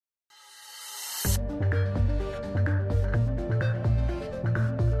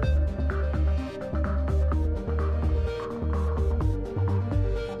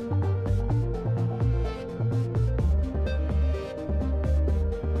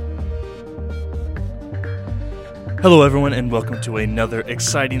Hello everyone, and welcome to another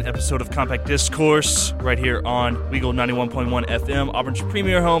exciting episode of Compact Discourse right here on Weagle 91.1 FM, Auburn's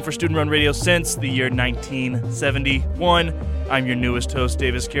premier home for student-run radio since the year 1971. I'm your newest host,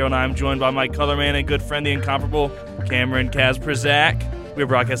 Davis Carroll, and I'm joined by my colorman and good friend, the incomparable Cameron Kazprzak. We are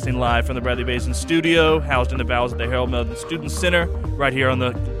broadcasting live from the Bradley Basin studio, housed in the bowels of the Harold Melton Student Center, right here on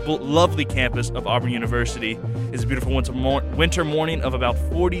the lovely campus of Auburn University. It's a beautiful winter morning of about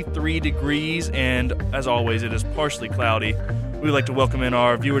 43 degrees, and as always, it is partially cloudy. We'd like to welcome in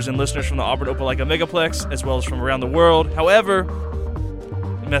our viewers and listeners from the Auburn Opelika Megaplex, as well as from around the world. However,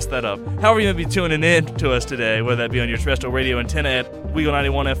 messed that up. However you may be tuning in to us today, whether that be on your terrestrial radio antenna at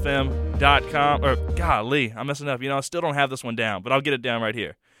Weagle91fm.com, or golly, I'm messing up. I still don't have this one down, but I'll get it down right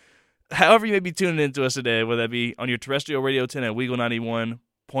here. However you may be tuning in to us today, whether that be on your terrestrial radio antenna at Weagle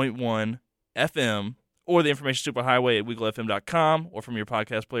 91.1 FM, or the information superhighway at WeagleFM.com, or from your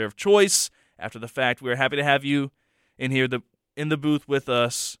podcast player of choice. After the fact, we are happy to have you in here in the booth with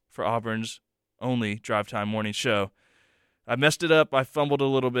us for Auburn's only drive time morning show. I messed it up. I fumbled a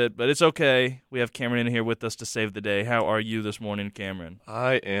little bit, but it's okay. We have Cameron in here with us to save the day. How are you this morning, Cameron?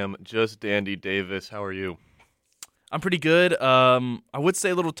 I am just dandy, Davis. How are you? I'm pretty good. I would say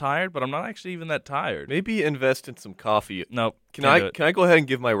a little tired, but I'm not actually even that tired. Maybe invest in some coffee. No. Can I go ahead and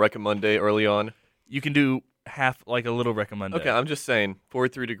give my recommend day early on? You can do half, like a little recommend day. Okay, I'm just saying,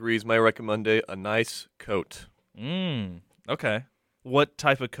 43 degrees, my recommend day, a nice coat. Okay. What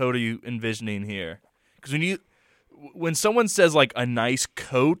type of coat are you envisioning here? Because when someone says like a nice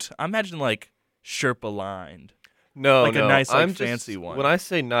coat, I imagine like Sherpa lined. No, a nice fancy one. When I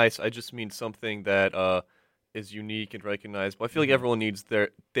say nice, I just mean something that is unique and recognizable. I feel like everyone needs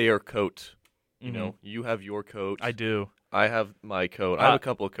their coat. You know, you have your coat. I do. I have my coat. I have a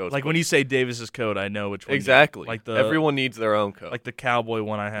couple of coats. Like when you say Davis's coat, I know which one. Exactly. Everyone needs their own coat. Like the cowboy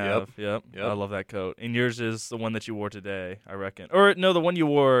one I have. Yep. I love that coat. And yours is the one that you wore today, I reckon. Or no, the one you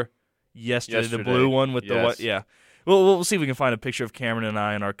wore yesterday. The blue one with the what? Yeah. We'll see if we can find a picture of Cameron and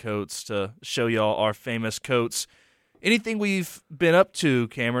I in our coats to show y'all our famous coats. Anything we've been up to,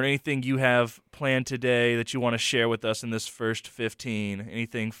 Cameron? Anything you have planned today that you want to share with us in this first 15?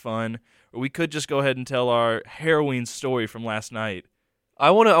 Anything fun? Or we could just go ahead and tell our harrowing story from last night. I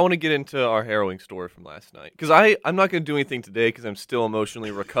want to get into our harrowing story from last night. Because I'm not going to do anything today because I'm still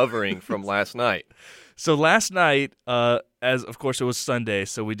emotionally recovering from last night. So last night, as of course it was Sunday,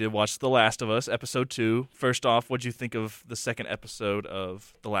 so we did watch The Last of Us, episode 2. First off, what'd you think of the second episode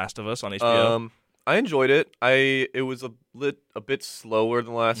of The Last of Us on HBO? I enjoyed it. It was a bit slower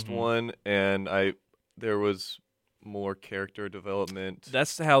than the last one, and there was more character development.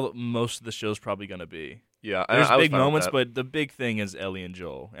 That's how most of the show's probably going to be. Yeah, there's big moments, but the big thing is Ellie and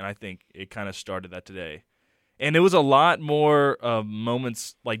Joel, and I think it kind of started that today. And it was a lot more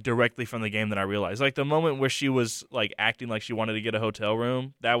moments like directly from the game than I realized. Like the moment where she was like acting like she wanted to get a hotel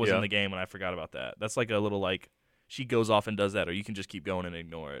room, that was in the game, and I forgot about that. That's like a little like she goes off and does that, or you can just keep going and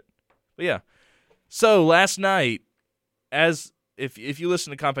ignore it. But yeah. So last night, as if you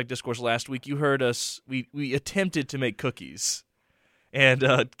listened to Compact Discourse last week, you heard us. We attempted to make cookies, and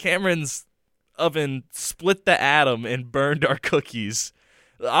Cameron's oven split the atom and burned our cookies.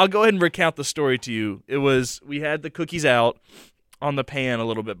 I'll go ahead and recount the story to you. We had the cookies out on the pan a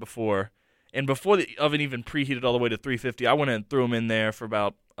little bit before, and before the oven even preheated all the way to 350, I went and threw them in there for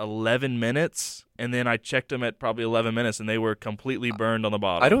about 11 minutes, and then I checked them at probably 11 minutes, and they were completely burned on the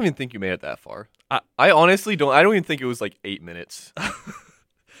bottom. I don't even think you made it that far. I honestly don't. I don't even think it was like 8 minutes.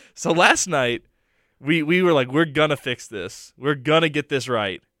 So last night, we were like, we're gonna fix this. We're gonna get this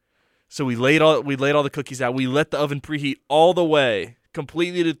right. So we laid all the cookies out. We let the oven preheat all the way,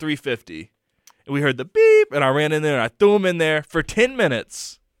 completely to 350. And we heard the beep, and I ran in there, and I threw them in there for 10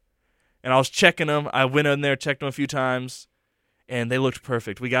 minutes. And I was checking them. I went in there, checked them a few times, and they looked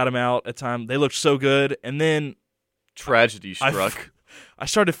perfect. We got them out at time. They looked so good. And then tragedy struck. I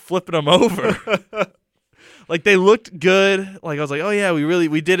started flipping them over. Like they looked good. Like I was like, oh yeah,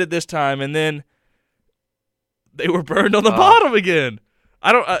 we did it this time. And then they were burned on the bottom again.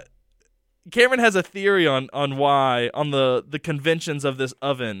 Cameron has a theory on the conventions of this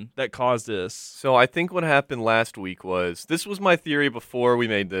oven that caused this. So I think what happened last week was, this was my theory before we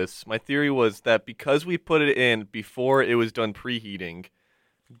made this. My theory was that because we put it in before it was done preheating,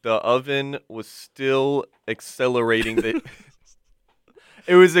 the oven was still accelerating.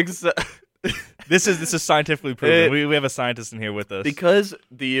 It was This is scientifically proven. We have a scientist in here with us. Because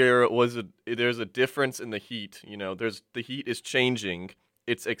there's a difference in the heat. You know, the heat is changing.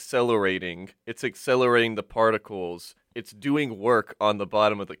 It's accelerating. It's accelerating the particles. It's doing work on the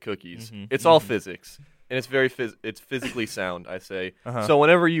bottom of the cookies. It's all physics. and it's it's physically sound, I say. Uh-huh. So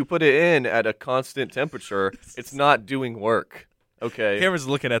whenever you put it in at a constant temperature, it's not doing work. Okay. Cameron's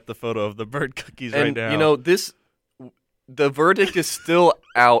looking at the photo of the burnt cookies And right now. you know, the verdict is still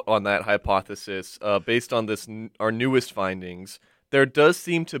out on that hypothesis based on our newest findings. There does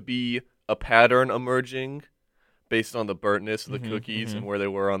seem to be a pattern emerging based on the burntness of the cookies and where they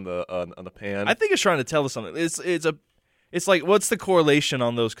were on the pan. I think it's trying to tell us something. It's like, what's the correlation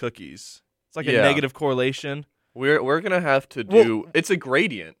on those cookies? It's like a negative correlation. We're gonna have to do. It's a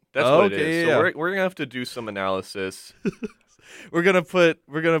gradient. That's what it is. Yeah. So we're gonna have to do some analysis. We're gonna put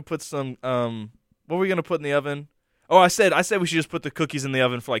some. What are we gonna put in the oven? Oh, I said we should just put the cookies in the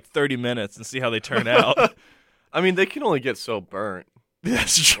oven for like 30 minutes and see how they turn out. I mean, they can only get so burnt.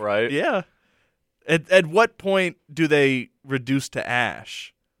 That's true. Right? Yeah. At what point do they reduce to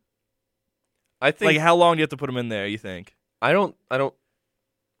ash? I think. Like, how long do you have to put them in there? You think? I don't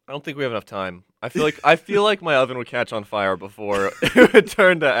think we have enough time. I feel like my oven would catch on fire before it would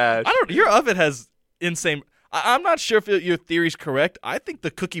turn to ash. Your oven has insane. I'm not sure if your theory's correct. I think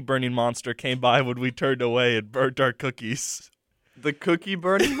the cookie burning monster came by when we turned away and burnt our cookies. The cookie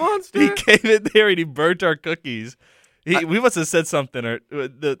burning monster? He came in there and he burnt our cookies. We must have said something. Or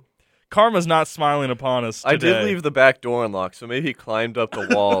the karma's not smiling upon us today. I did leave the back door unlocked, so maybe he climbed up the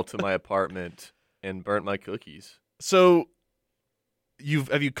wall to my apartment and burnt my cookies. So,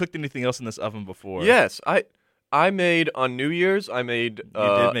 have you cooked anything else in this oven before? Yes, I made on New Year's. I made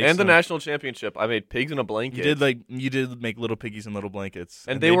and the national championship. I made pigs in a blanket. You did make little piggies in little blankets,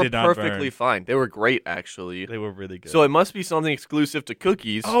 and they were perfectly fine. They were great, actually. They were really good. So it must be something exclusive to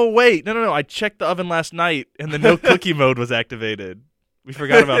cookies. Oh wait, no! I checked the oven last night, and the no cookie mode was activated. We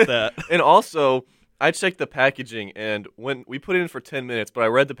forgot about that. And also, I checked the packaging, and when we put it in for 10 minutes, but I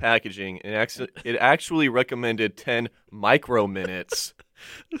read the packaging, and it actually recommended 10 micro minutes.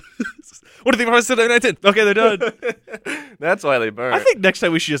 What do you think if I said 10? Okay, they're done. That's why they burn. I think next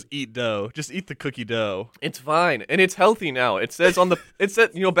time we should just eat dough. Just eat the cookie dough. It's fine, and it's healthy now. It says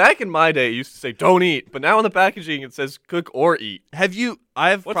back in my day, it used to say don't eat, but now on the packaging it says cook or eat.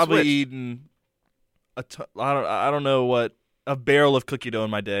 I've probably eaten I don't know what, a barrel of cookie dough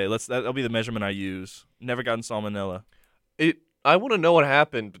in my day. That'll be the measurement I use. Never gotten salmonella. I want to know what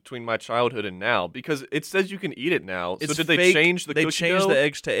happened between my childhood and now, because it says you can eat it now. So did they fake. change the cookie dough? They changed the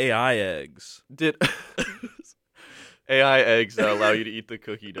eggs to AI eggs. Did AI eggs allow you to eat the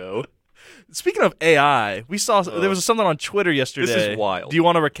cookie dough? Speaking of AI, we saw there was something on Twitter yesterday. This is wild. Do you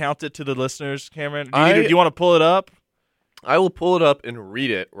want to recount it to the listeners, Cameron? Do you want to pull it up? I will pull it up and read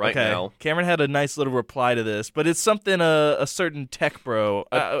it right now. Cameron had a nice little reply to this, but it's something a certain tech bro,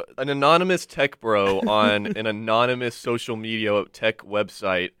 an anonymous tech bro on an anonymous social media tech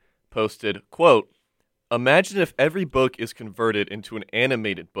website posted, quote, "Imagine if every book is converted into an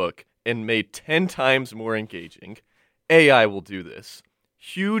animated book and made 10 times more engaging. AI will do this.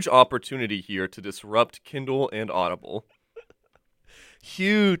 Huge opportunity here to disrupt Kindle and Audible."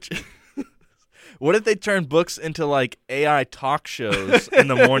 Huge. What if they turn books into like AI talk shows in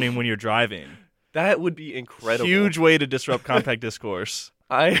the morning when you're driving? That would be incredible. Huge way to disrupt Compact Discourse.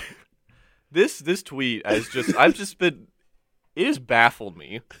 This tweet it has baffled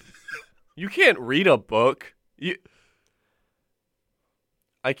me. You can't read a book.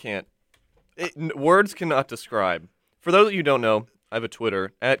 I can't. Words cannot describe. For those of you who don't know, I have a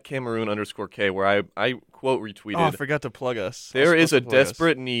Twitter at Cameroon_K where I quote retweeted. Oh, I forgot to plug us. There is a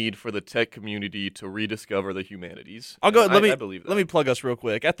desperate need for the tech community to rediscover the humanities. I believe that. Let me plug us real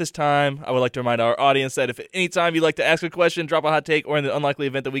quick. At this time, I would like to remind our audience that if at any time you'd like to ask a question, drop a hot take, or in the unlikely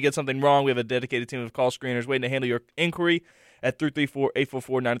event that we get something wrong, we have a dedicated team of call screeners waiting to handle your inquiry at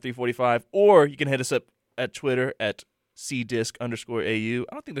 334-844-9345, or you can hit us up at Twitter at cdisc_AU.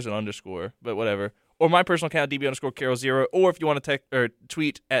 I don't think there's an underscore, but whatever. Or my personal account, db_Carol0, or if you want to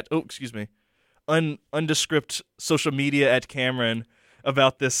tweet at, undescript social media at Cameron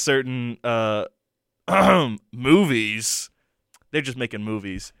about this certain movies. They're just making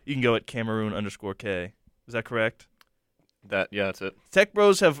movies. You can go at Cameroon_K. Is that correct? Yeah, that's it. Tech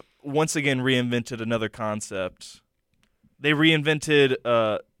Bros have once again reinvented another concept. They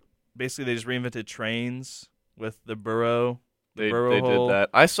reinvented, basically they just reinvented trains with the burrow. They did that.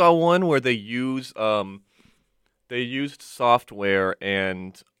 I saw one where they used software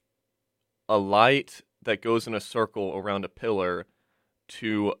and a light that goes in a circle around a pillar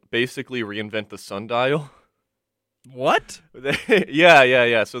to basically reinvent the sundial. What?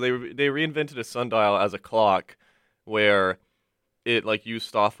 Yeah. So they reinvented a sundial as a clock, where it used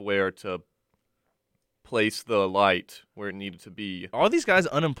software to place the light where it needed to be. Are these guys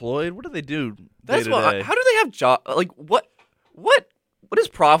unemployed? What do they do? That's why. How do they have job? What is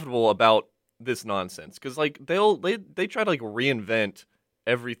profitable about this nonsense because like they try to like reinvent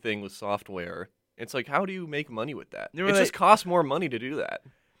everything with software. It's like, how do you make money with that? It just costs more money to do that.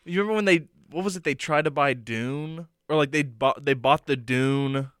 You remember when what was it? They tried to buy Dune, or like they bought the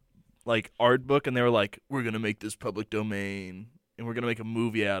Dune like art book, and they were like, we're gonna make this public domain, and we're gonna make a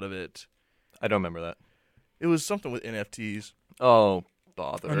movie out of it. I don't remember that. It was something with NFTs. Oh,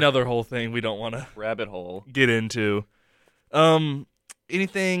 bother! Another whole thing we don't want to rabbit hole get into.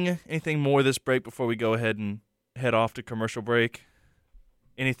 Anything more this break before we go ahead and head off to commercial break?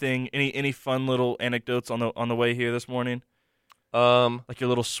 Any fun little anecdotes on the way here this morning? Like your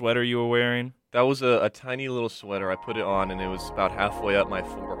little sweater you were wearing? That was a tiny little sweater. I put it on, and it was about halfway up my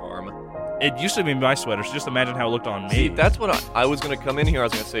forearm. It used to be my sweater, so just imagine how it looked on me. See, that's what I was going to come in here. I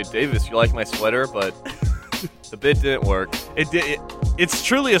was going to say, Davis, you like my sweater? But the bit didn't work. It's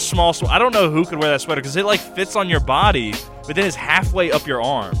truly a small sweater. I don't know who could wear that sweater because it like fits on your body, but then it's halfway up your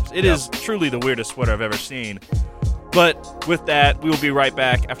arms. It is truly the weirdest sweater I've ever seen. But with that, we will be right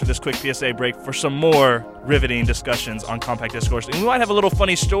back after this quick PSA break for some more riveting discussions on Compact Discourse. And we might have a little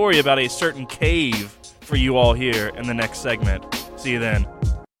funny story about a certain cave for you all here in the next segment. See you then.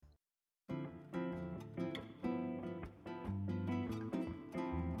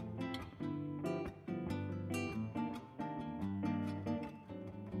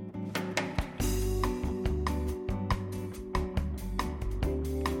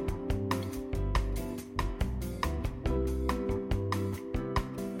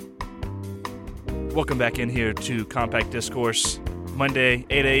 Welcome back in here to Compact Discourse. Monday,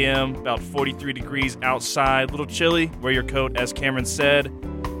 8 a.m., about 43 degrees outside. A little chilly. Wear your coat, as Cameron said.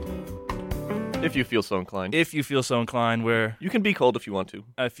 If you feel so inclined. Where you can be cold if you want to.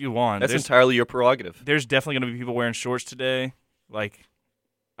 If you want. That's entirely your prerogative. There's definitely going to be people wearing shorts today. Like,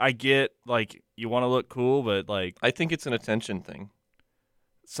 I get, like, you want to look cool, but, like... I think it's an attention thing.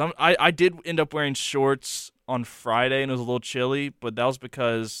 I did end up wearing shorts on Friday, and it was a little chilly, but that was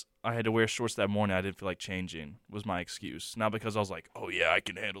because... I had to wear shorts that morning. I didn't feel like changing was my excuse. Not because I was like, oh, yeah, I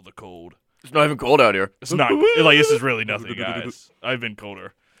can handle the cold. It's not even cold out here. It's not. Like, this is really nothing, guys. I've been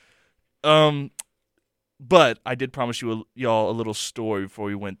colder. But I did promise y'all a little story before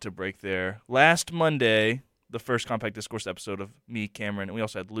we went to break there. Last Monday, the first Compact Discourse episode of me, Cameron, and we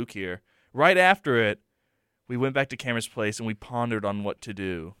also had Luke here. Right after it, we went back to Cameron's place, and we pondered on what to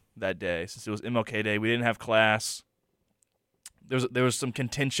do that day. Since it was MLK Day, we didn't have class. There was some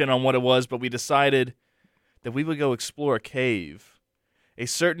contention on what it was, but we decided that we would go explore a cave. A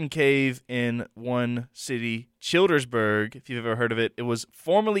certain cave in one city, Childersburg, if you've ever heard of it. It was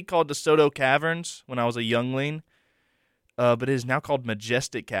formerly called DeSoto Caverns when I was a youngling, but it is now called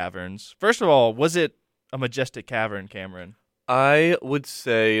Majestic Caverns. First of all, was it a majestic cavern, Cameron? I would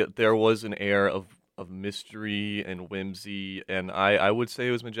say there was an air of mystery and whimsy, and I would say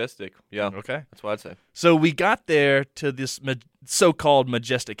it was majestic. Yeah. Okay. That's what I'd say. So we got there to this so-called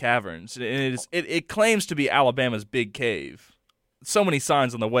Majestic Caverns, and it claims to be Alabama's big cave. So many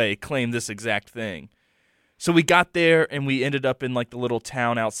signs on the way claim this exact thing. So we got there, and we ended up in like the little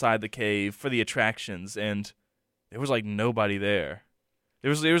town outside the cave for the attractions, and there was like nobody there.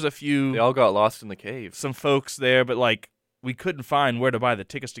 There was a few... They all got lost in the cave. Some folks there, but like we couldn't find where to buy the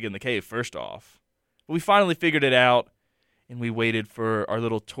tickets to get in the cave, first off. We finally figured it out, and we waited for our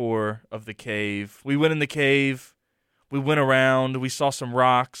little tour of the cave. We went in the cave. We went around. We saw some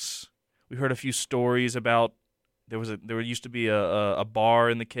rocks. We heard a few stories about there used to be a bar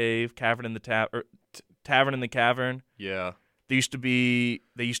in the cave, tavern in the cavern. Yeah. They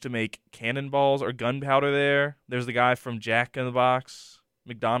used to make cannonballs or gunpowder there. There's the guy from Jack in the Box,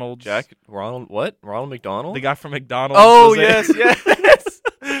 McDonald's. Ronald McDonald? The guy from McDonald's. Oh, yes.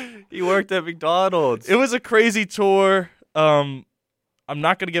 He worked at McDonald's. It was a crazy tour. I'm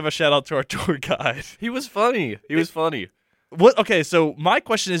not going to give a shout out to our tour guide. He was funny. What? Okay, so my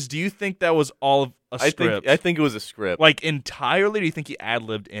question is, do you think that was all of a script? I think it was a script. Like entirely, or do you think he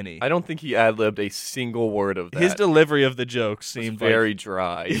ad-libbed any? I don't think he ad-libbed a single word of that. His delivery of the joke seemed very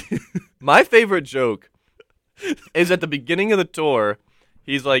dry. My favorite joke is at the beginning of the tour.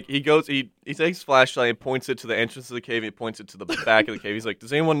 He's like, he takes his flashlight and points it to the entrance of the cave. He points it to the back of the cave. He's like,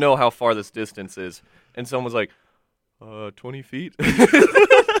 does anyone know how far this distance is? And someone's like, 20 feet?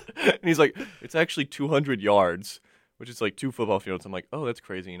 And he's like, it's actually 200 yards, which is like 2 football fields. I'm like, oh, that's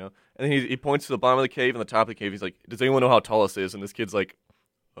crazy, you know? And then he points to the bottom of the cave and the top of the cave. He's like, does anyone know how tall this is? And this kid's like,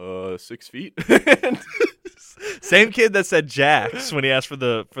 6 feet? Same kid that said Jack's when he asked for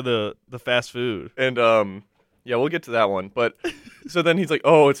the fast food. And, yeah, we'll get to that one. But so then he's like,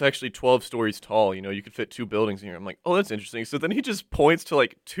 oh, it's actually 12 stories tall. You know, you could fit 2 buildings in here. I'm like, oh, that's interesting. So then he just points to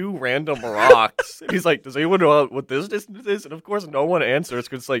like 2 random rocks. And he's like, does anyone know what this distance is? And of course, no one answers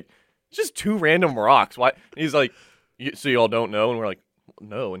because it's like, just 2 random rocks. Why? And he's like, so y'all don't know? And we're like,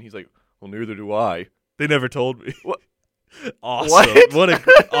 no. And he's like, well, neither do I. They never told me. What? Awesome. What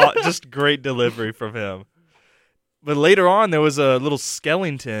a just great delivery from him. But later on, there was a little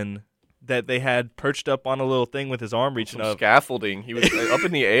skeleton that they had perched up on a little thing with his arm reaching up. Scaffolding. He was up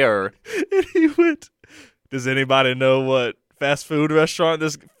in the air. And he went, does anybody know what fast food restaurant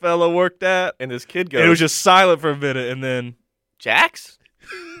this fellow worked at? And this kid goes. And it was just silent for a minute, and then Jack's?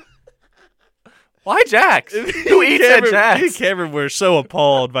 Why Jack's? Who eats at Jack's? Me and Cameron were so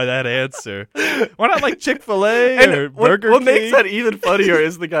appalled by that answer. Why not like Chick-fil-A or Burger King? What makes that even funnier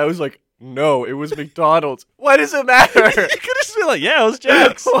is the guy who's like, no, it was McDonald's. Why does it matter? You could just be like, yeah, it was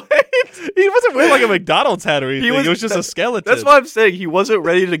Jack's. What? He wasn't wearing like a McDonald's hat or anything. It was just a skeleton. That's why I'm saying he wasn't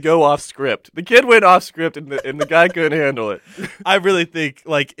ready to go off script. The kid went off script and the guy couldn't handle it. I really think,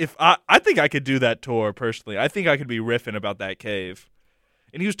 like, if I think I could do that tour personally. I think I could be riffing about that cave.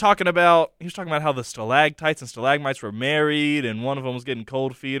 And he was talking about how the stalactites and stalagmites were married, and one of them was getting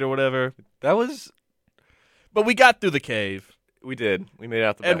cold feet or whatever. But we got through the cave. We did. We made it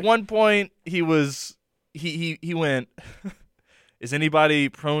out the back. At one point, he went, is anybody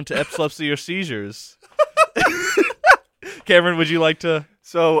prone to epilepsy or seizures? Cameron, would you like to?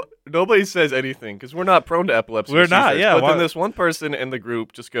 So nobody says anything because we're not prone to epilepsy. We're not, yeah. But then this one person in the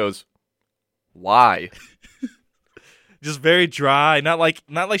group just goes, "Why?" Just very dry. Not like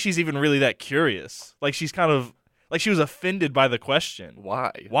she's even really that curious. Like she's kind of like she was offended by the question.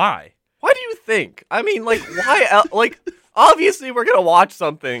 Why? Why? Why do you think? I mean, like, why? Like, obviously, we're gonna watch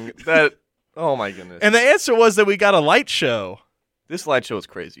something that. Oh my goodness! And the answer was that we got a light show. This light show is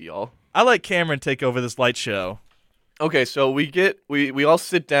crazy, y'all. I let Cameron take over this light show. Okay, so we all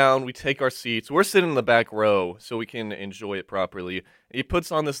sit down, we take our seats. We're sitting in the back row so we can enjoy it properly. He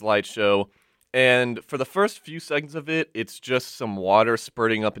puts on this light show, and for the first few seconds of it, it's just some water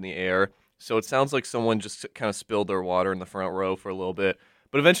spurting up in the air. So it sounds like someone just kind of spilled their water in the front row for a little bit.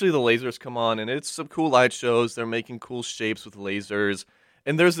 But eventually the lasers come on, and it's some cool light shows. They're making cool shapes with lasers.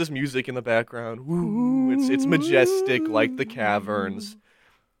 And there's this music in the background. Woo! It's majestic like the Caverns.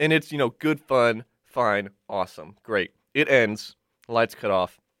 And it's, good fun, fine, awesome, great. It ends, lights cut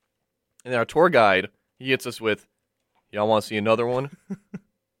off. And then our tour guide, he hits us with, y'all want to see another one?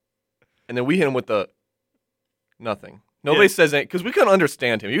 And then we hit him with the nothing. Nobody says anything, because we couldn't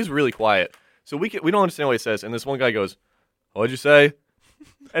understand him. He was really quiet. So we don't understand what he says. And this one guy goes, what'd you say?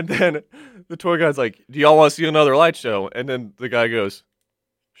 And then the tour guide's like, do y'all want to see another light show? And then the guy goes,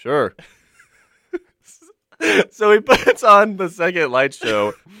 sure. So he puts on the second light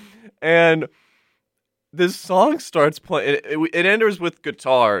show, and this song starts playing. It enters with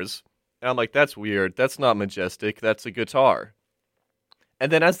guitars, and I'm like, that's weird. That's not majestic. That's a guitar.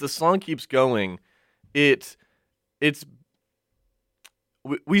 And then as the song keeps going, we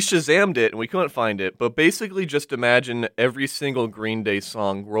Shazammed it, and we couldn't find it, but basically just imagine every single Green Day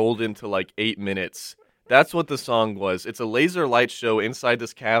song rolled into like 8 minutes. That's what the song was. It's a laser light show inside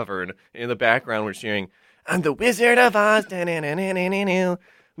this cavern. In the background, we're cheering, I'm the Wizard of Oz.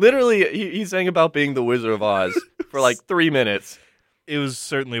 Literally, he sang about being the Wizard of Oz for like 3 minutes. It was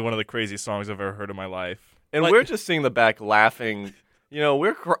certainly one of the craziest songs I've ever heard in my life. And we're just sitting in the back laughing.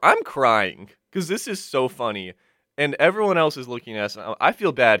 I'm crying because this is so funny. And everyone else is looking at us. I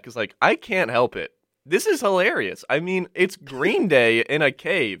feel bad because, I can't help it. This is hilarious. I mean, it's Green Day in a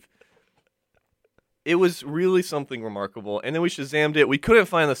cave. It was really something remarkable. And then we Shazammed it. We couldn't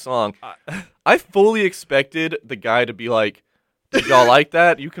find the song. I fully expected the guy to be like, did y'all like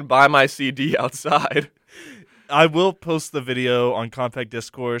that? You can buy my CD outside. I will post the video on Compact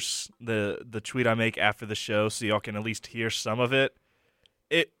Discourse, the tweet I make after the show, so y'all can at least hear some of it.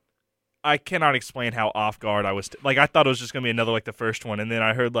 I cannot explain how off guard I was. I thought it was just going to be another the first one, and then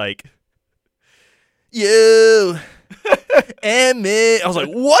I heard you and me. I was like,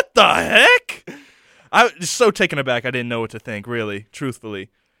 what the heck? I was so taken aback. I didn't know what to think, really, truthfully.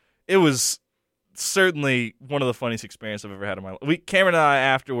 It was certainly one of the funniest experiences I've ever had in my life. Cameron and I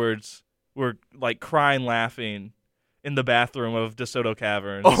afterwards were crying, laughing in the bathroom of DeSoto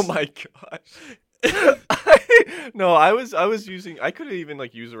Caverns. Oh my gosh. I couldn't even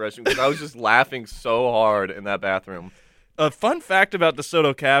use the restroom because I was just laughing so hard in that bathroom. A fun fact about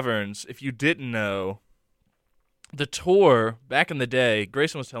DeSoto Caverns, if you didn't know, the tour back in the day,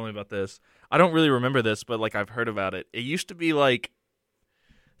 Grayson was telling me about this. I don't really remember this, but I've heard about it. It used to be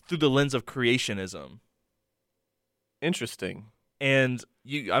through the lens of creationism. Interesting. And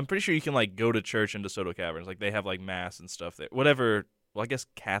I'm pretty sure you can go to church in DeSoto Caverns. They have mass and stuff there. Whatever. Well, I guess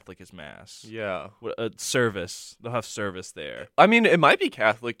Catholic is mass. Yeah. Service. They'll have service there. I mean, it might be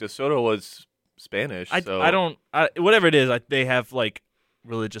Catholic. DeSoto was Spanish. Whatever it is, they have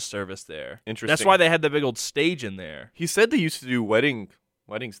religious service there. Interesting. That's why they had the big old stage in there. He said they used to do weddings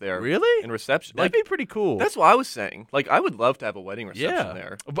there. Really? And reception. That'd be pretty cool. That's what I was saying. Like, I would love to have a wedding reception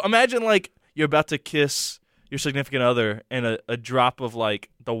there. But imagine, like, you're about to kiss your significant other, and a drop of, like,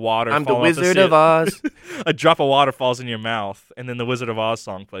 the water I'm the falls Wizard of Oz. A drop of water falls in your mouth, and then the Wizard of Oz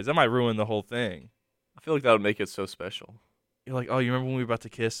song plays. That might ruin the whole thing. I feel like that would make it so special. You're like, oh, you remember when we were about to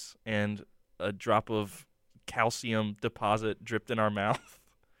kiss, and a drop of calcium deposit dripped in our mouth?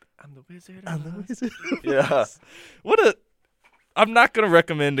 I'm the Wizard I'm of the Oz. Wizard of Oz. Yeah. I'm not going to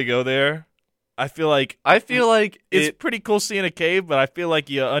recommend to go there. I feel like it's pretty cool seeing a cave, but I feel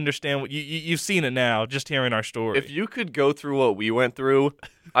like you understand what you've seen it now, just hearing our story. If you could go through what we went through,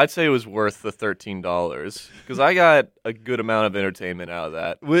 I'd say it was worth the $13 because I got a good amount of entertainment out of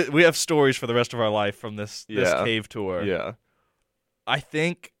that. We have stories for the rest of our life from this cave tour. Yeah, I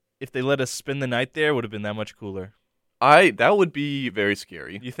think if they let us spend the night there, it would have been that much cooler. That would be very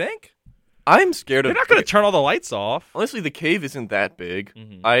scary. You think? I'm scared of. They're not going to turn all the lights off. Honestly, the cave isn't that big.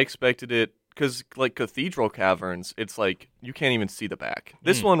 Mm-hmm. I expected it. Because, like, cathedral caverns, it's like, you can't even see the back.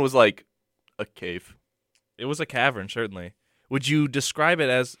 This one was like a cave. It was a cavern, certainly. Would you describe it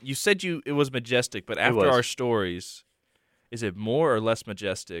as, you said it was majestic, but after our stories, is it more or less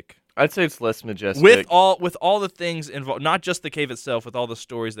majestic? I'd say it's less majestic. With all the things involved, not just the cave itself, with all the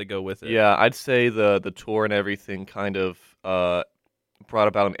stories that go with it. Yeah, I'd say the tour and everything kind of brought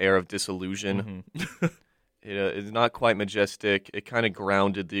about an air of disillusion. Mm-hmm. It's not quite majestic. It kind of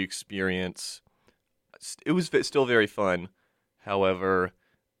grounded the experience. It was still very fun. However,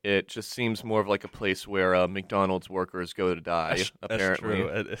 it just seems more of like a place where McDonald's workers go to die, apparently.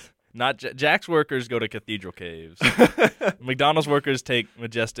 That's true. Not Jack's workers go to cathedral caves. McDonald's workers take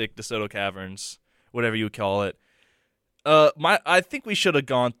majestic DeSoto Caverns, whatever you call it. I think we should have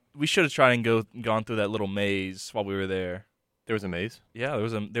tried and gone through that little maze while we were there. There was a maze? Yeah,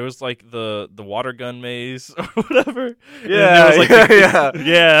 there was like the water gun maze or whatever. Yeah,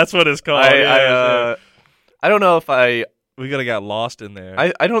 yeah, that's what it's called. I don't know if we could have got lost in there.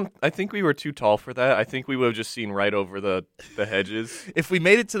 I think we were too tall for that. I think we would have just seen right over the hedges. If we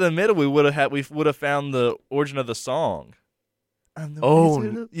made it to the middle, we would have found the origin of the song.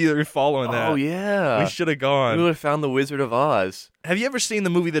 You're following that. Oh yeah. We should have gone. We would have found the Wizard of Oz. Have you ever seen the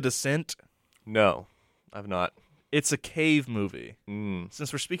movie The Descent? No, I've not. It's a cave movie.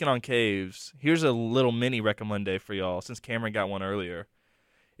 Since we're speaking on caves, here's a little mini recommende for y'all, since Cameron got one earlier.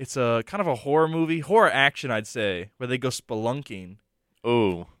 It's a kind of a horror movie, horror action, I'd say, where they go spelunking.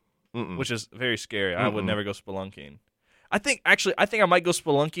 Oh. Which is very scary. I would never go spelunking. I think I might go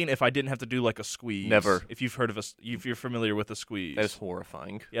spelunking if I didn't have to do like a squeeze. Never. If you're familiar with a squeeze. That is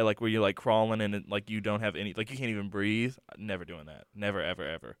horrifying. Yeah, like where you're like crawling and like you don't have any, like you can't even breathe. Never doing that. Never, ever,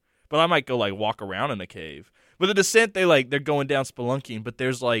 ever. But I might go like walk around in a cave. With the Descent, they're going down spelunking, but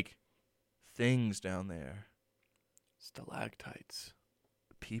there's like things down there. Stalactites.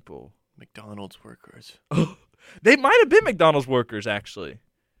 People. McDonald's workers. They might have been McDonald's workers, actually.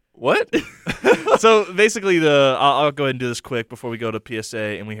 What? So basically, I'll go ahead and do this quick before we go to PSA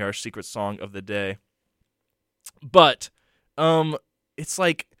and we hear our secret song of the day. But it's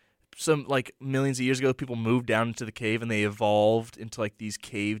like some like millions of years ago, people moved down into the cave and they evolved into like these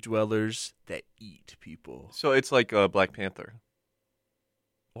cave dwellers that eat people. So it's like Black Panther.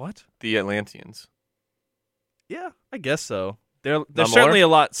 What? The Atlanteans. Yeah, I guess so. They're certainly a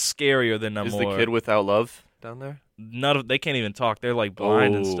lot scarier than Namor. Is the kid without love down there? They can't even talk. They're like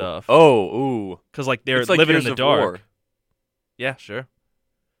blind and stuff. Oh, ooh. Because like they're like living Gears in the of dark. War. Yeah, sure.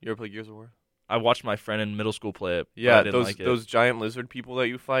 You ever play Gears of War? I watched my friend in middle school play it. Yeah, I didn't like it. Those giant lizard people that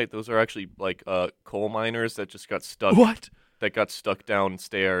you fight, those are actually like coal miners that just got stuck. What? That got stuck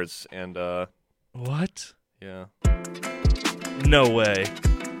downstairs and What? Yeah. No way.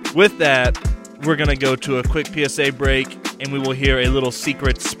 With that, we're gonna go to a quick PSA break, and we will hear a little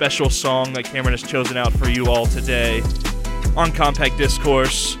secret special song that Cameron has chosen out for you all today on Compact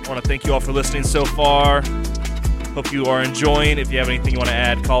Discourse. I want to thank you all for listening so far. Hope you are enjoying. If you have anything you want to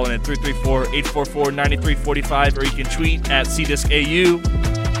add, call in at 334-844-9345, or you can tweet at CDiscAU,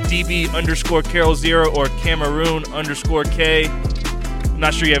 DB_Carol0, or Cameroon_K. I'm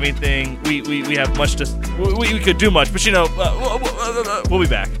not sure you have anything. We have much to... We could do much, but we'll be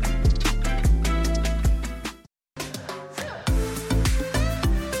back.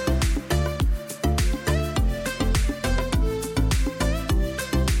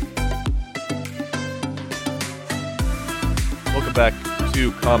 Welcome back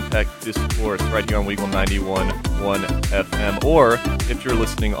to Compact Discourse right here on Weagle 91.1 FM. Or if you're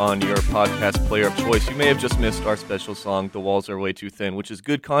listening on your podcast player of choice, you may have just missed our special song, The Walls Are Way Too Thin, which is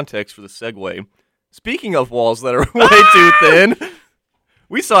good context for the segue. Speaking of walls that are way too thin,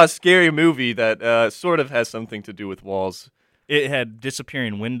 We saw a scary movie that sort of has something to do with walls. It had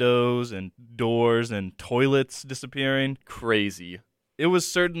disappearing windows and doors and toilets disappearing. Crazy. It was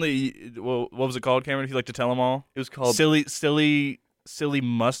certainly, well, what was it called, Cameron, if you'd like to tell them all? It was called... Skilly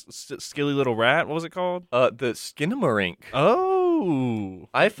Little Rat? What was it called? The Skinamarink. Oh.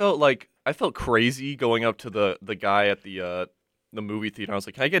 I felt crazy going up to the guy at the movie theater. I was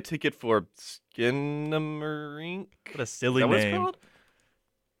like, can I get a ticket for Skinamarink? What a silly Is that name. What it's called?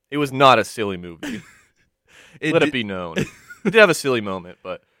 It was not a silly movie. Let it be known. It did have a silly moment,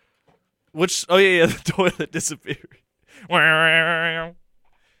 but... Oh, yeah, the toilet disappeared. That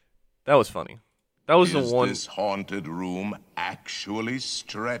was funny. That was the one... Is this haunted room actually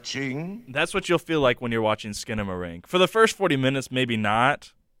stretching? That's what you'll feel like when you're watching Skinamarink. For the first 40 minutes, maybe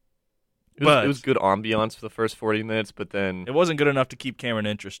not. It was good ambiance for the first 40 minutes, but then... It wasn't good enough to keep Cameron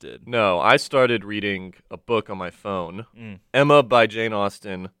interested. No, I started reading a book on my phone. Emma by Jane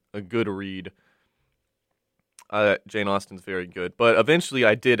Austen, a good read. Jane Austen's very good. But eventually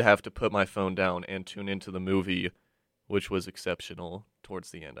I did have to put my phone down and tune into the movie, which was exceptional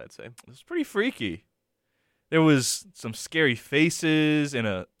towards the end, I'd say. It was pretty freaky. There was some scary faces and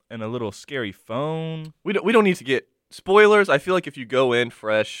a little scary phone. We don't need to get spoilers. I feel like if you go in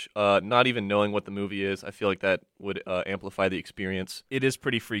fresh, not even knowing what the movie is, I feel like that would amplify the experience. It is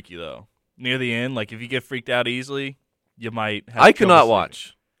pretty freaky, though. Near the end, like, if you get freaked out easily, you might have I could not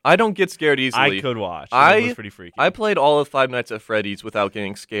watch. I don't get scared easily. I could watch. It was pretty freaky. I played all of Five Nights at Freddy's without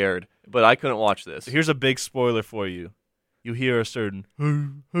getting scared, but I couldn't watch this. Here's a big spoiler for you. You hear a certain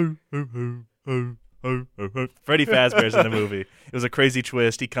Freddy Fazbear's in the movie. It was a crazy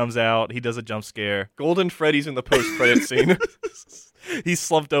twist. He comes out. He does a jump scare. Golden Freddy's in the post-credit scene. He's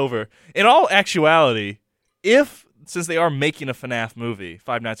slumped over. In all actuality, since they are making a FNAF movie,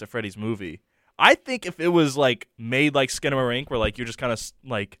 Five Nights at Freddy's movie, I think if it was like made like Skinamarink, where like you're just kind of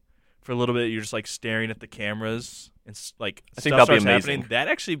like for a little bit you're just like staring at the cameras and like I think stuff that'd be starts amazing. happening, that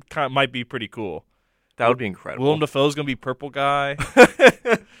actually might be pretty cool. That would be incredible. Willem Dafoe's gonna be Purple Guy.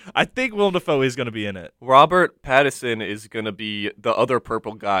 I think Willem Dafoe is gonna be in it. Robert Pattinson is gonna be the other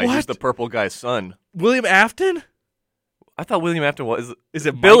purple guy. What? He's the purple guy's son. William Afton? I thought William Afton was. Is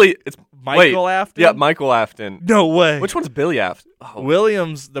it Billy? It's Michael Afton? Yeah, Michael Afton. No way. Which one's Billy Afton? Oh.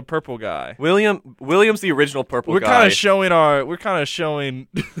 William's the purple guy. William's the original purple We're guy. kind of showing.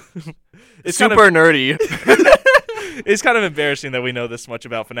 It's super nerdy. It's kind of embarrassing that we know this much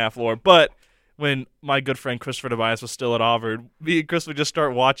about FNAF lore, but when my good friend Christopher Tobias was still at Auburn, me and Chris would just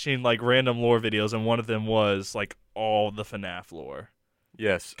start watching like random lore videos, and one of them was like all the FNAF lore.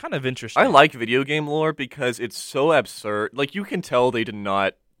 Yes. Kind of interesting. I like video game lore because it's so absurd. Like, you can tell they did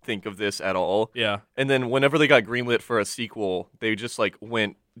not think of this at all. Yeah. And then whenever they got greenlit for a sequel, they just like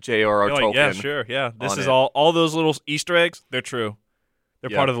went J.R.R. You're Tolkien. like, yeah, sure, yeah. This is it. all those little Easter eggs, they're true.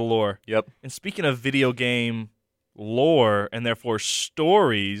 They're Yep. part of the lore. Yep. And speaking of video game lore and therefore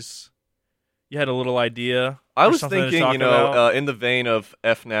stories, you had a little idea. I or was something to thinking, talk about? in the vein of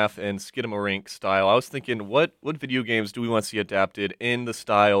FNAF and Skidamarink style, I was thinking, what video games do we want to see adapted in the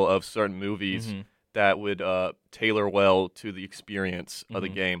style of certain movies that would tailor well to the experience of the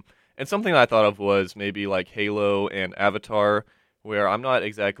game? And something I thought of was maybe like Halo and Avatar, where I'm not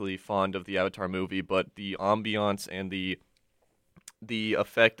exactly fond of the Avatar movie, but the ambiance and the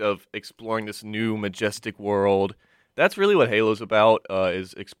effect of exploring this new majestic world, that's really what Halo's about,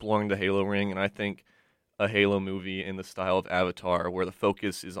 is exploring the Halo ring. And I think a Halo movie in the style of Avatar, where the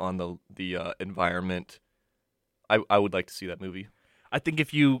focus is on the environment, I would like to see that movie. I think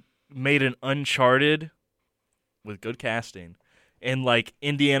if you made an Uncharted with good casting and like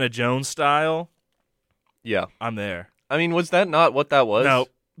Indiana Jones style, Yeah. I'm there. I mean, was that not what that was? No.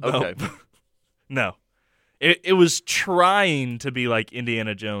 Okay. No. It was trying to be like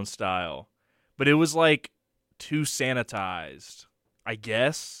Indiana Jones style, but it was like too sanitized. I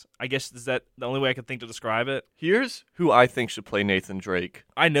guess is that the only way I could think to describe it? Here's who I think should play Nathan Drake.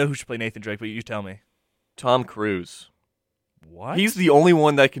 I know who should play Nathan Drake, but you tell me. Tom Cruise. What? He's the only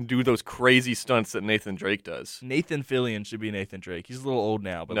one that can do those crazy stunts that Nathan Drake does. Nathan Fillion should be Nathan Drake. He's a little old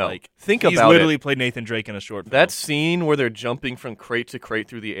now, but No. like Think he's about literally it. played Nathan Drake in a short film. That scene where they're jumping from crate to crate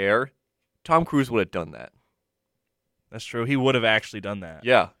through the air, Tom Cruise would have done that. That's true. He would have actually done that.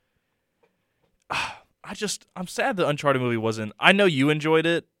 Yeah. I'm sad the Uncharted movie wasn't. I know you enjoyed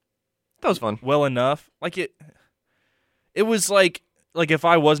it That was fun. well enough. Like it was like if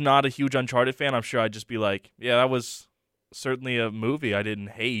I was not a huge Uncharted fan, I'm sure I'd just be like, yeah, that was certainly a movie I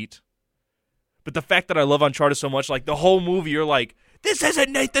didn't hate. But the fact that I love Uncharted so much, like the whole movie, you're like, this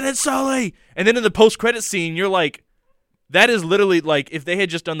isn't Nathan and Sully. And then in the post-credit scene, you're like, that is literally like if they had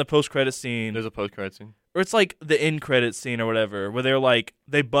just done the post-credit scene. There's a post-credit scene. or it's like the end credits scene or whatever, where they're like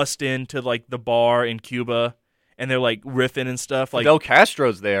they bust into like the bar in Cuba and they're like riffing and stuff. Like Fidel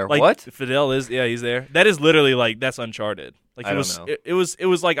Castro's there. like, What? Fidel is? Yeah, he's there. That is literally like that's Uncharted. Like I don't know. It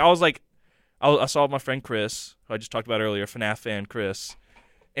was like I saw my friend Chris, who I just talked about earlier, FNAF fan Chris,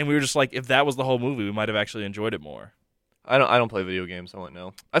 and we were just like, if that was the whole movie, we might have actually enjoyed it more. I don't play video games. I wouldn't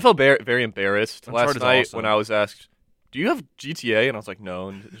know. I felt very embarrassed last night when I was asked, "Do you have GTA?" And I was like, "No."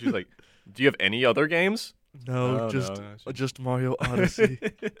 And she was like, "Do you have any other games?" No, Oh, just Mario Odyssey.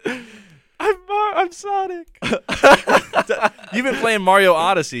 I'm Sonic. You've been playing Mario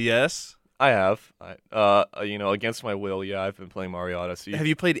Odyssey, yes? I have. Against my will, yeah, I've been playing Mario Odyssey. Have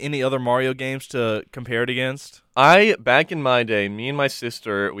you played any other Mario games to compare it against? Back in my day, me and my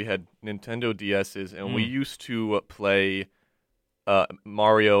sister, we had Nintendo DSs, and we used to play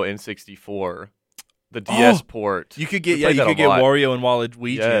Mario N64, the DS port. You could get Wario and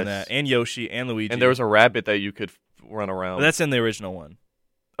Waluigi in that, and Yoshi and Luigi. And there was a rabbit that you could run around. But that's in the original one.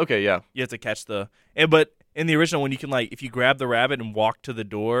 Okay, yeah. You have to catch but in the original one, you can like if you grab the rabbit and walk to the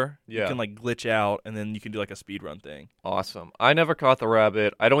door, you can like glitch out, and then you can do like a speedrun thing. Awesome. I never caught the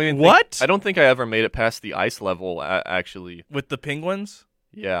rabbit. I don't think I ever made it past the ice level. Actually, with the penguins.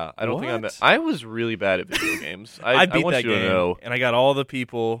 Yeah, I don't think I was really bad at video games. I beat want that you to game, know. and I got all the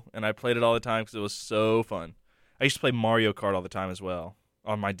people, and I played it all the time because it was so fun. I used to play Mario Kart all the time as well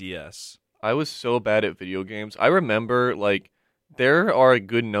on my DS. I was so bad at video games. I remember there are a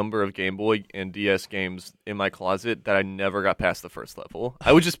good number of Game Boy and DS games in my closet that I never got past the first level.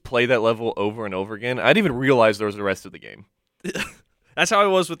 I would just play that level over and over again. I didn't even realize there was the rest of the game. That's how I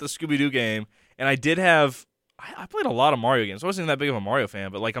was with the Scooby-Doo game, and I did have. I played a lot of Mario games. I wasn't that big of a Mario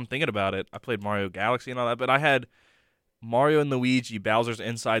fan, but like I'm thinking about it, I played Mario Galaxy and all that. But I had Mario and Luigi: Bowser's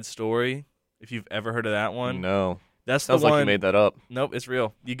Inside Story. If you've ever heard of that one, no. That's Sounds the one. Like you made that up. Nope, it's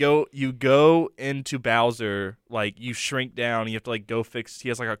real. You go into Bowser, like you shrink down. And you have to like go fix. He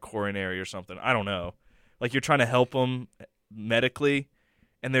has like a coronary or something. I don't know. Like you're trying to help him medically,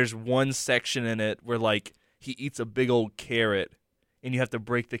 and there's one section in it where like he eats a big old carrot, and you have to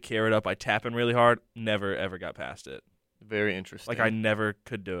break the carrot up by tapping really hard. Never ever got past it. Very interesting. Like I never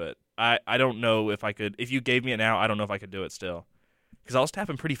could do it. I don't know if I could. If you gave me it now, I don't know if I could do it still, because I was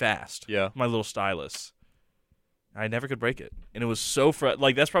tapping pretty fast. Yeah. My little stylus. I never could break it, and it was so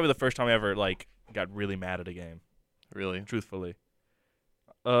like that's probably the first time I ever like got really mad at a game. Really, truthfully.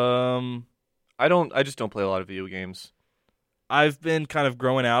 I just don't play a lot of video games. I've been kind of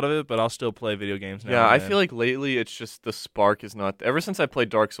growing out of it, but I'll still play video games now. Yeah, I feel like lately it's just the spark is not. Ever since I played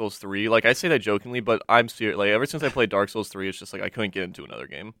Dark Souls 3, like I say that jokingly, but I'm serious. Like ever since I played Dark Souls 3, it's just like I couldn't get into another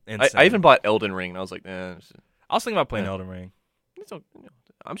game. I even bought Elden Ring, and I was like, nah. I was thinking about playing Elden Ring.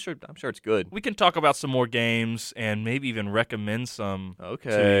 I'm sure it's good. We can talk about some more games and maybe even recommend some to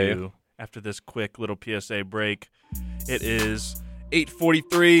you after this quick little PSA break. It is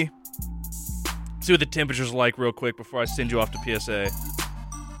 8:43. See what the temperature's like real quick before I send you off to PSA.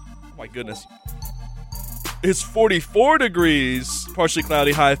 Oh my goodness. It's 44 degrees. Partially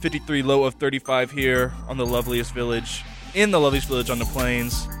cloudy, high of 53, low of 35 here on the loveliest village. In the loveliest village on the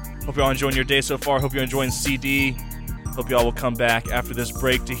plains. Hope you're all enjoying your day so far. Hope you're enjoying CD. Hope y'all will come back after this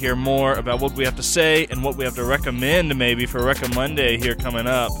break to hear more about what we have to say and what we have to recommend maybe for Recca Monday here coming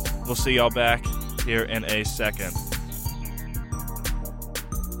up. We'll see y'all back here in a second.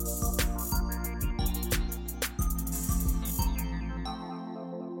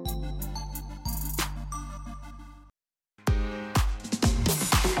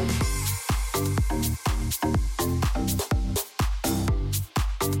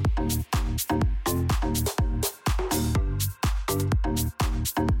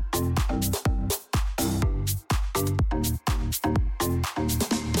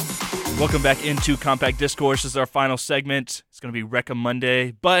 Welcome back into Compact Discourse. This is our final segment. It's going to be Recca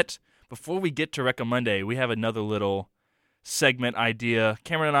Monday. But before we get to Recca Monday, we have another little segment idea.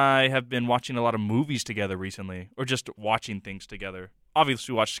 Cameron and I have been watching a lot of movies together recently, or just watching things together.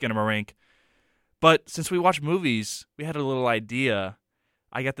 Obviously, we watched Skinamarink. But since we watch movies, we had a little idea.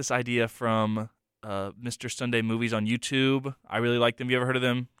 I got this idea from Mr. Sunday Movies on YouTube. I really like them. You ever heard of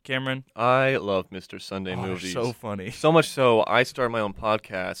them, Cameron? I love Mr. Sunday Movies. So funny. So much so, I started my own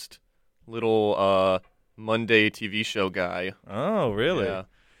podcast. Little Monday TV show guy. Oh, really? Yeah.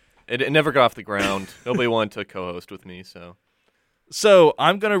 It never got off the ground. Nobody wanted to co-host with me, so. So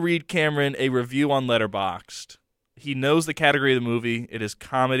I'm going to read Cameron a review on Letterboxd. He knows the category of the movie. It is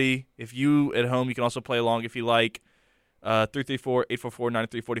comedy. If you at home, you can also play along if you like.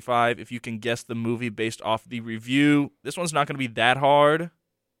 334-844-9345. If you can guess the movie based off the review. This one's not going to be that hard,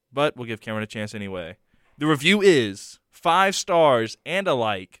 but we'll give Cameron a chance anyway. The review is 5 stars and a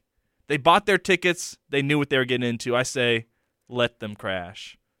like. They bought their tickets. They knew what they were getting into. I say, let them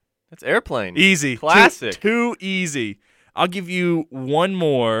crash. That's Airplane. Easy. Classic. Too easy. I'll give you one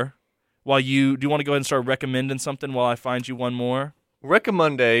more. Do you want to go ahead and start recommending something while I find you one more?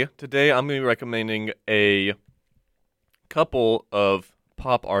 Recommende. Today I'm going to be recommending a couple of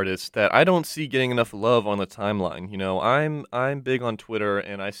pop artists that I don't see getting enough love on the timeline. You know, I'm big on Twitter,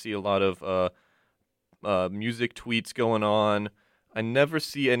 and I see a lot of music tweets going on. I never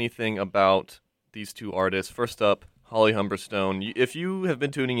see anything about these two artists. First up, Holly Humberstone. If you have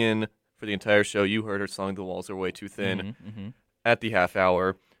been tuning in for the entire show, you heard her song "The Walls Are Way Too Thin" at the half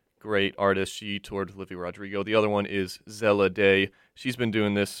hour. Great artist. She toured with Olivia Rodrigo. The other one is Zella Day. She's been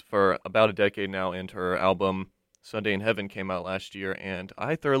doing this for about a decade now, and her album Sunday in Heaven came out last year, and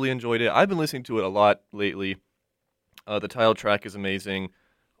I thoroughly enjoyed it. I've been listening to it a lot lately. The title track is amazing.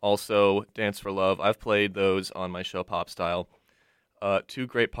 Also, Dance for Love. I've played those on my show, Pop Style. Two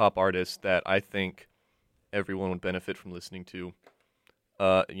great pop artists that I think everyone would benefit from listening to.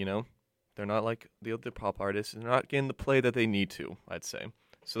 You know, they're not like the other pop artists. They're not getting the play that they need to, I'd say.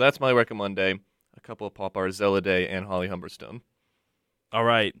 So that's my recommende. A couple of pop artists, Zella Day and Holly Humberstone. All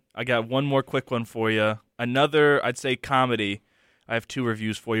right. I got one more quick one for you. Another, I'd say, comedy. I have 2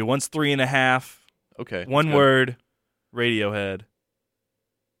 reviews for you. One's 3.5. Okay. One word, Radiohead.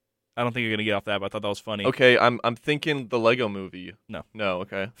 I don't think you're going to get off that, but I thought that was funny. Okay, I'm thinking the Lego movie. No,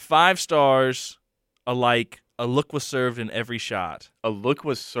 okay. 5 stars, alike. A look was served in every shot. A look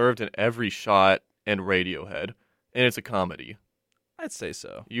was served in every shot, and Radiohead. And it's a comedy. I'd say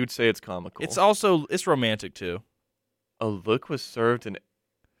so. You'd say it's comical. It's romantic too. A look was served in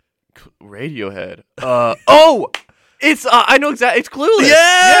Radiohead. It's I know exactly. It's Clueless.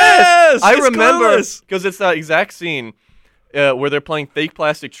 Yes! I It's remember Clueless! because it's that exact scene where they're playing fake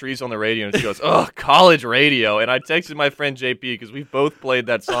plastic trees on the radio, and she goes, "Oh, college radio." And I texted my friend JP because we've both played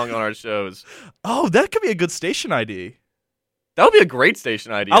that song on our shows. Oh, that could be a good station ID. That would be a great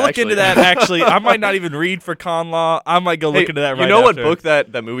station idea. I'll look into that, actually. I might not even read for con law. I might go look into that right You know after. what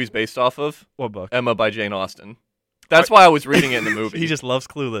book that movie's based off of? What book? Emma by Jane Austen. That's why I was reading it in the movie. He just loves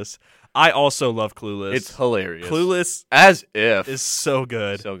Clueless. I also love Clueless. It's hilarious. Clueless As if. is so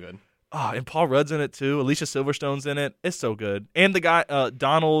good. So good. Oh, and Paul Rudd's in it, too. Alicia Silverstone's in it. It's so good. And the guy,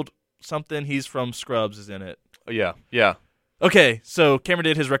 Donald something, he's from Scrubs, is in it. Yeah. Okay, so Cameron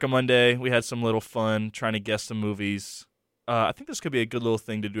did his recommende. We had some little fun trying to guess some movies. I think this could be a good little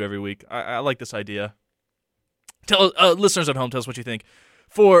thing to do every week. I like this idea. Tell listeners at home, tell us what you think.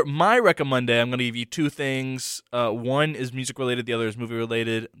 For my recommende, I'm going to give you 2 things. One is music-related. The other is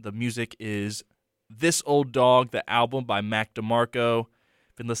movie-related. The music is This Old Dog, the album by Mac DeMarco.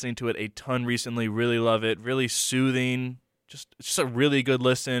 Been listening to it a ton recently. Really love it. Really soothing. Just a really good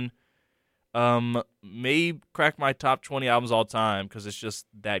listen. May crack my top 20 albums all time because it's just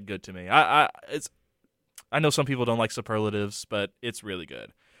that good to me. I know some people don't like superlatives, but it's really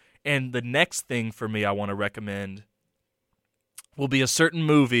good. And the next thing for me I want to recommend will be a certain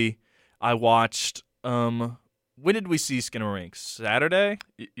movie I watched. When did we see Skinamarink? Saturday?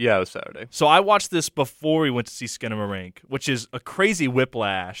 Yeah, it was Saturday. So I watched this before we went to see Skinamarink, which is a crazy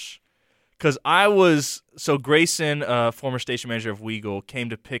whiplash. Because Grayson, former station manager of Weagle, came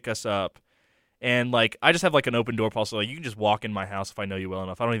to pick us up. And, I just have, an open door policy. You can just walk in my house if I know you well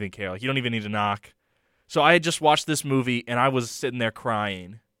enough. I don't even care. You don't even need to knock. So I had just watched this movie, and I was sitting there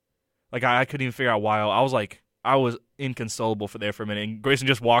crying. I couldn't even figure out why. I was inconsolable for a minute. And Grayson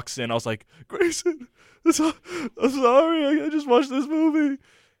just walks in. I was like, Grayson, I'm sorry. I just watched this movie.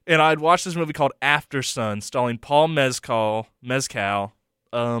 And I'd watched this movie called After Sun, starring Paul Mezcal.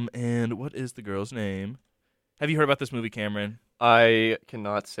 And what is the girl's name? Have you heard about this movie, Cameron? I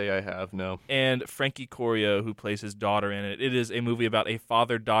cannot say I have, no. And Frankie Corio, who plays his daughter in it. It is a movie about a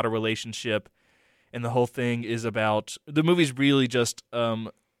father-daughter relationship. And the whole thing is about the movie's really just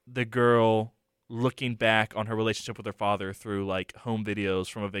the girl looking back on her relationship with her father through home videos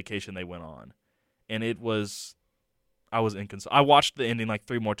from a vacation they went on. And I was inconsolable. I watched the ending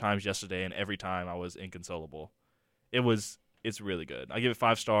 3 more times yesterday, and every time I was inconsolable. It's really good. I give it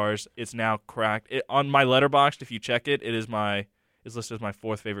 5 stars. It's now cracked. On my Letterboxd, if you check it, it's listed as my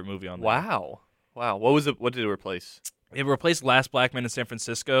 4th favorite movie on there. Wow. What was it? What did it replace? It replaced Last Black Man in San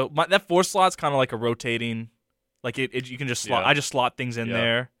Francisco. That 4th slot's kind of like a rotating, you can just slot. Yeah. I just slot things in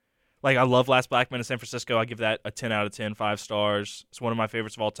there. I love Last Black Man in San Francisco. I give that a 10 out of 10, 5 stars. It's one of my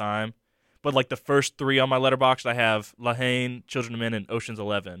favorites of all time. But the first 3 on my Letterboxd, I have La Haine, Children of Men, and Ocean's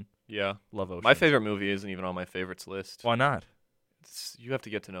 11. Yeah, love Ocean's. My favorite movie isn't even on my favorites list. Why not? You have to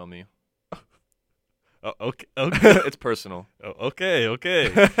get to know me. Oh, okay. It's personal. Oh, okay.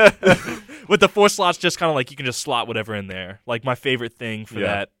 With the 4 slots, just kind of you can just slot whatever in there. My favorite thing for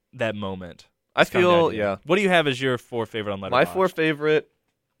that that moment. I It's kind of the feel, idea. yeah. What do you have as your 4 favorite on Letterboxd? My 4 favorite,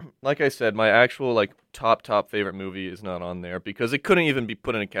 like I said, my actual like top favorite movie is not on there because it couldn't even be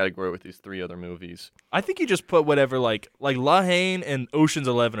put in a category with these 3 other movies. I think you just put whatever, like La Haine and Ocean's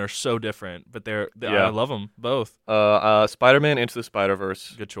 11 are so different, but I love them both. Spider-Man Into the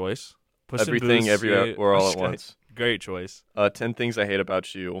Spider-Verse. Good choice. Puss in Everything, Boots, Everywhere, All at Once. Great choice. 10 Things I Hate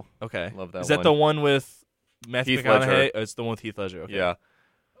About You. Okay. Love that Is that one. the one with Matthew Heath McConaughey? Ledger. Oh, it's the one with Heath Ledger. Okay. Yeah.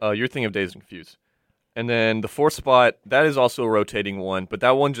 You're thinking of Dazed and Confused. And then the 4th spot, that is also a rotating one, but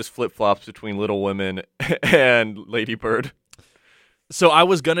that one just flip-flops between Little Women and Lady Bird. So I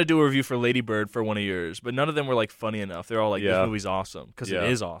was going to do a review for Lady Bird for one of yours, but none of them were like funny enough. They're all like, this movie's awesome, because it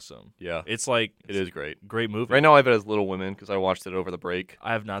is awesome. Yeah. It's like... It is great. Great movie. Right now I have it as Little Women because I watched it over the break.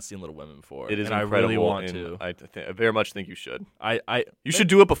 I have not seen Little Women before. It is and incredible. I really want and to. I very much think you should. You should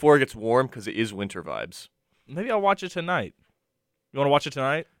do it before it gets warm because it is winter vibes. Maybe I'll watch it tonight. You want to watch it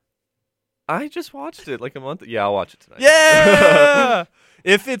tonight? I just watched it like a month. Yeah, I'll watch it tonight. Yeah.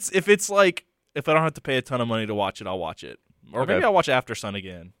 if I don't have to pay a ton of money to watch it, I'll watch it. Or Okay. maybe I'll watch After Sun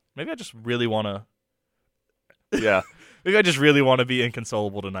again. Maybe I just really want to. Yeah. Maybe I just really want to be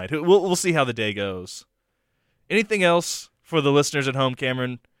inconsolable tonight. We'll see how the day goes. Anything else for the listeners at home,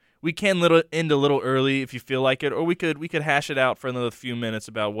 Cameron? We can end a little early if you feel like it, or we could hash it out for another few minutes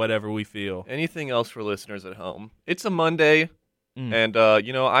about whatever we feel. Anything else for listeners at home? It's a Monday, and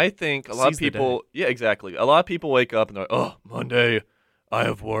I think a lot of Seize the people. Yeah, exactly. A lot of people wake up and they're like, "Oh, Monday, I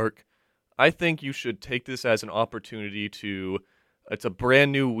have work." I think you should take this as an opportunity to. It's a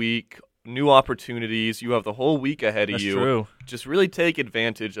brand new week, new opportunities. You have the whole week ahead of That's you. true. Just really take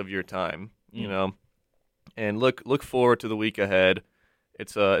advantage of your time, and look forward to the week ahead.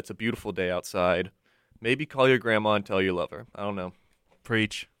 It's a beautiful day outside. Maybe call your grandma and tell you love her. I don't know.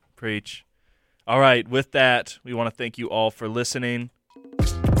 Preach. All right, with that, we want to thank you all for listening.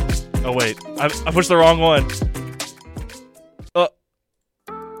 Oh, wait. I pushed the wrong one.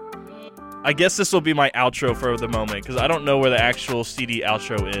 I guess this will be my outro for the moment, because I don't know where the actual CD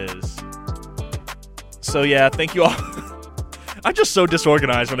outro is. So, yeah, thank you all. I'm just so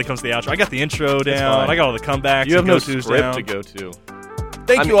disorganized when it comes to the outro. I got the intro down. I got all the comebacks. You have no go-tos script down. to go to.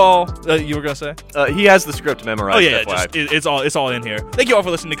 Thank you all. You were going to say? He has the script memorized. Oh yeah, FYI. it's all in here. Thank you all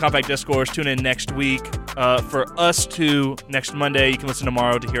for listening to Compact Discourse. Tune in next week for us to next Monday. You can listen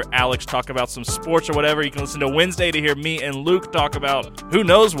tomorrow to hear Alex talk about some sports or whatever. You can listen to Wednesday to hear me and Luke talk about who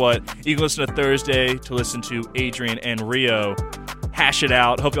knows what. You can listen to Thursday to listen to Adrian and Rio hash it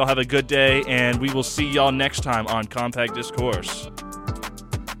out. Hope y'all have a good day, and we will see y'all next time on Compact Discourse.